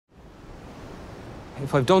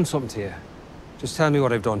if I've done something to you, just tell me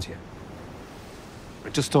what I've done to you. I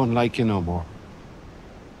just don't like you no more.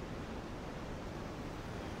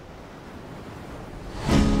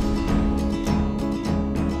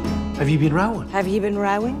 Have you been rowing? Have you been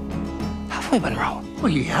rowing? Have we been rowing?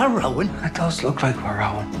 Well, you are rowing. It does look like we're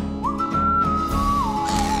rowing.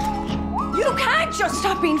 You can't just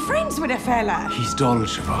stop being friends with a fella. He's dull,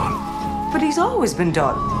 Siobhan. But he's always been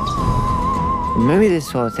dull. Maybe this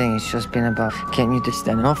whole thing has just been about getting you to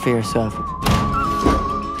stand up for yourself.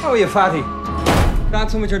 How are you, fatty?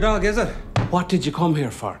 Dancing with your dog, is it? What did you come here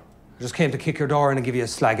for? I just came to kick your door in and give you a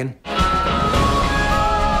slagging.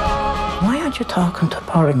 Why aren't you talking to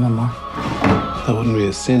Porrig no more? That wouldn't be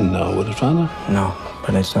a sin now, would it, Father? No,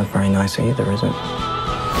 but it's not very nice either, is it?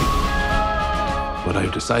 What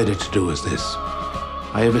I've decided to do is this.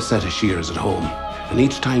 I have a set of shears at home, and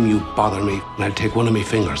each time you bother me, I'll take one of my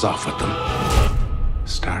fingers off with them.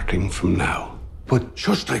 Starting from now. But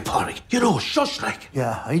shush like, Porrig. You know, shush like.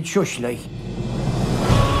 Yeah, I'd shush like.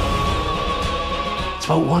 It's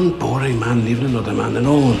about one boring man leaving another man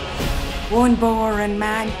alone. One boring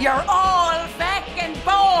man. You're all fucking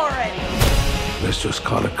boring. Let's just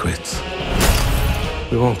call it quits.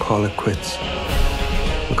 We won't call it quits.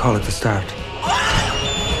 We'll call it the start.